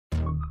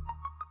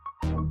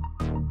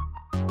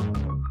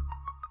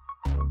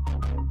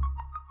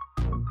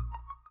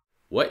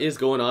What is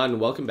going on?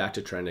 Welcome back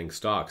to Trending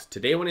Stocks.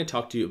 Today I want to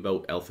talk to you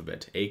about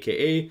Alphabet,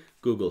 aka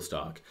Google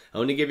stock. I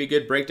want to give you a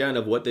good breakdown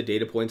of what the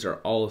data points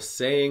are all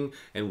saying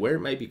and where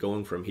it might be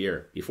going from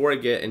here. Before I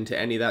get into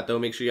any of that though,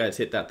 make sure you guys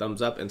hit that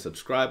thumbs up and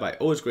subscribe. I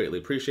always greatly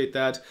appreciate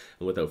that.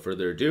 And without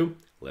further ado,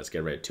 let's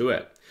get right to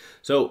it.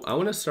 So I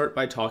want to start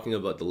by talking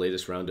about the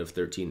latest round of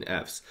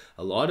 13Fs.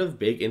 A lot of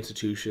big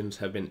institutions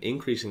have been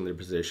increasing their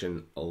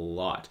position a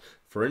lot.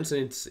 For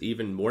instance,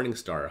 even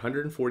Morningstar,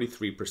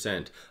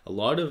 143%. A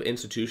lot of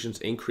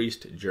institutions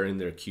increased during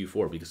their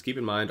Q4 because keep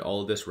in mind,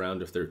 all of this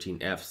round of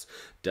 13Fs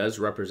does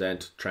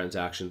represent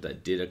transactions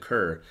that did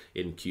occur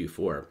in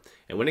Q4.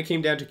 And when it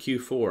came down to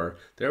Q4,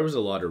 there was a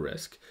lot of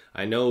risk.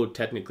 I know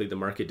technically the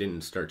market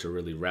didn't start to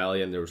really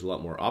rally and there was a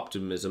lot more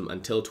optimism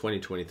until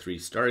 2023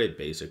 started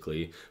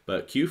basically.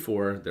 But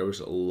Q4, there was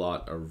a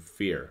lot of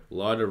fear, a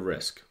lot of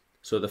risk.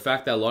 So the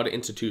fact that a lot of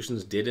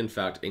institutions did in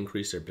fact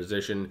increase their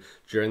position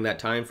during that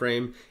time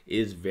frame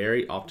is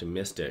very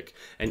optimistic.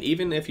 And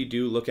even if you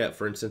do look at,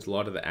 for instance, a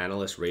lot of the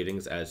analyst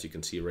ratings, as you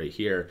can see right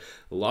here,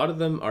 a lot of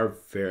them are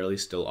fairly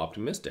still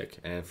optimistic.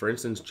 And for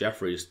instance,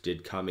 Jefferies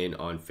did come in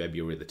on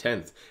February the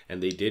 10th, and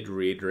they did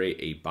reiterate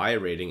a buy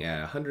rating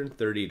at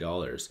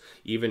 $130.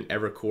 Even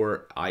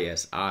Evercore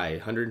ISI,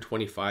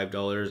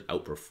 $125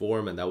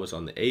 outperform, and that was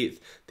on the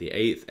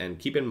 8th. And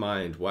keep in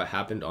mind what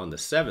happened on the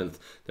 7th,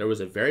 there was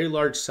a very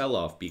large sell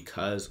off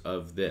because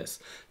of this.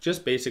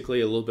 Just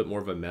basically a little bit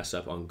more of a mess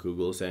up on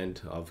Google's end.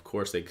 Of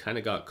course, they kind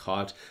of got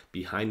caught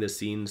behind the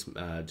scenes,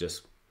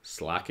 just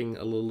slacking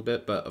a little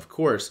bit, but of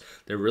course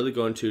they're really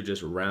going to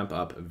just ramp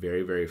up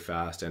very, very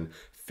fast and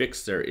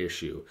fix their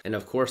issue. And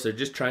of course, they're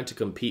just trying to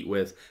compete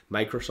with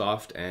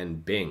Microsoft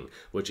and Bing,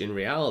 which in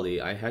reality,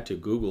 I had to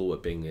Google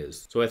what Bing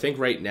is. So I think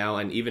right now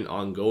and even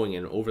ongoing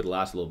and over the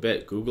last little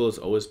bit, Google has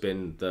always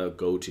been the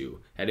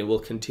go-to, and it will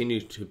continue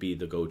to be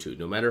the go-to,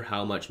 no matter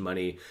how much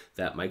money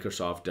that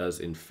Microsoft does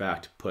in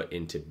fact put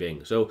into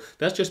Bing. So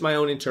that's just my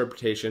own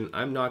interpretation.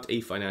 I'm not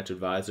a financial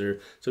advisor,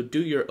 so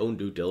do your own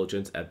due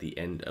diligence at the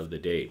end of the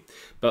day.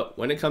 But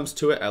when it comes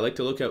to it, I like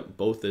to look at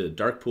both the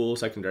dark pool,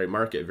 secondary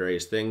market,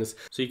 various things.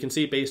 So you can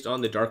see based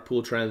on the dark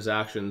pool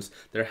transactions,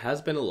 there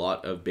has been a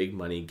lot of big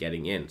money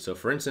getting in. So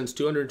for instance,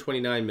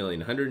 229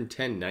 million,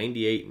 110,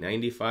 98,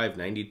 95,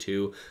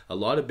 92, a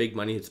lot of big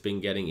money has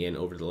been getting in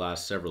over the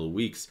last several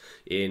weeks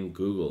in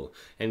Google.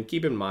 And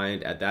keep in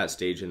mind at that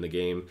stage in the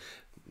game,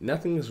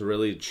 nothing's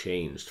really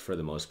changed for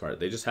the most part.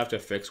 They just have to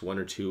fix one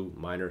or two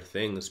minor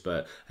things,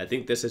 but I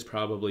think this is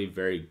probably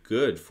very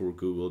good for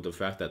Google, the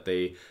fact that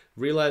they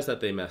realize that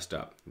they messed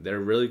up. They're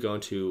really going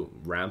to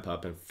ramp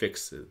up and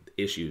fix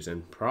issues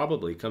and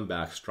probably come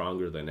back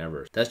stronger than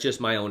ever. That's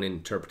just my own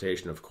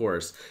interpretation, of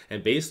course.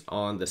 And based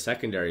on the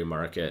secondary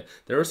market,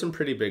 there were some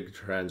pretty big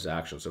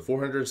transactions. So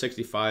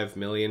 465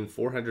 million,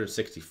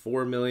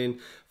 464 million,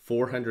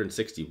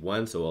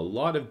 461. So a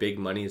lot of big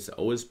money has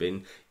always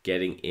been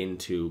getting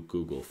into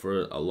Google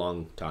for a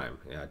long time,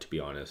 to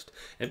be honest.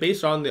 And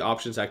based on the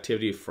options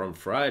activity from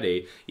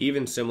Friday,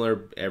 even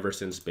similar ever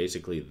since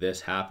basically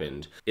this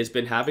happened, it's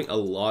been having a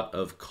lot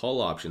of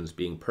call options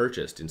being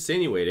purchased,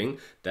 insinuating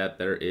that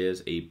there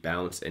is a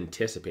bounce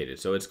anticipated.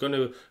 So it's going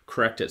to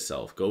correct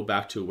itself, go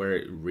back to where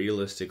it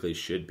realistically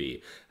should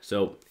be.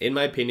 So in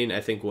my opinion,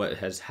 I think what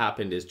has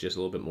happened is just a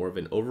little bit more of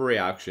an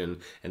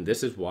overreaction. And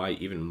this is why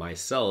even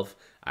myself,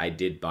 I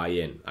did buy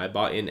in. I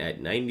bought in at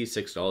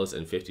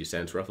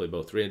 $96.50, roughly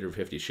about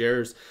 350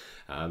 shares.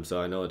 So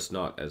I know it's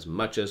not as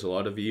much as a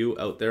lot of you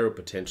out there,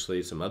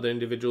 potentially some other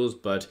individuals,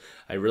 but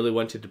I really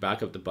wanted to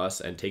back up the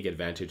bus and take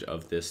advantage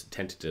of this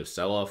tentative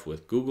sell-off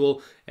with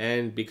Google.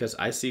 And because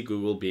I see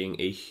Google being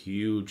a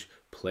huge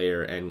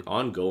player and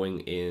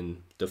ongoing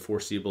in the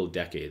foreseeable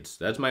decades.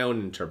 That's my own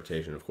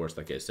interpretation, of course,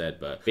 like I said,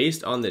 but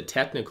based on the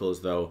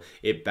technicals though,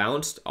 it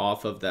bounced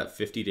off of that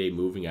 50-day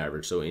moving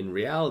average. So in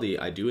reality,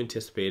 I do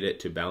anticipate it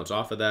to bounce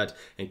off of that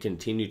and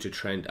continue to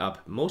trend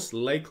up, most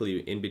likely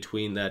in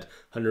between that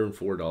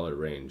 $104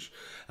 range.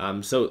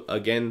 So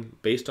again,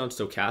 based on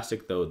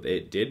stochastic though,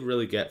 it did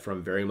really get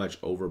from very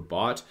much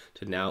overbought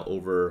to now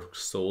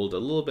oversold, a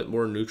little bit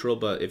more neutral,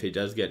 but if it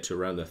does get to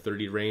around the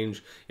 30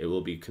 range, it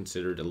will be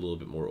considered a little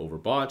bit more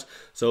overbought.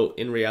 So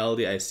in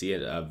reality, I see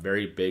it a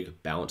very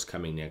big bounce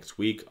coming next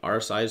week.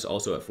 RSI is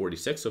also at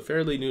 46, so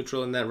fairly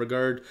neutral in that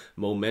regard.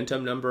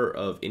 Momentum number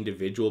of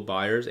individual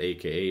buyers,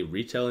 aka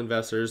retail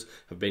investors,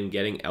 have been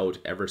getting out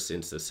ever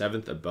since the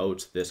 7th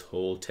about this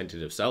whole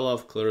tentative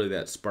sell-off. Clearly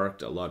that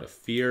sparked a lot of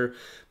fear.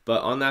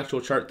 But on the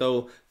actual chart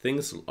though,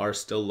 things are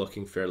still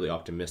looking fairly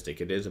optimistic.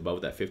 It is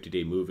above that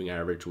 50-day moving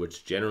average,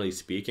 which generally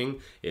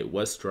speaking, it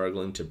was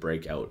struggling to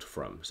break out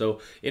from. So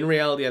in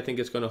reality, I think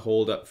it's going to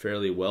hold up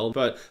fairly well.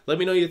 But let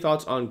me know your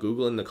thoughts on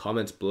Google in the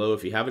comments below.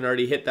 If you haven't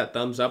already, hit that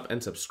thumbs up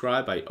and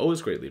subscribe. I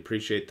always greatly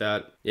appreciate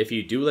that. If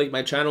you do like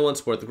my channel and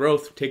support the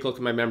growth, take a look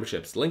at my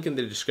memberships. Link in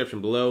the description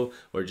below,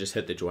 or just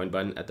hit the join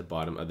button at the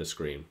bottom of the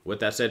screen.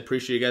 With that said,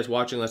 appreciate you guys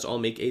watching. Let's all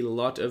make a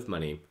lot of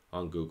money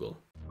on Google.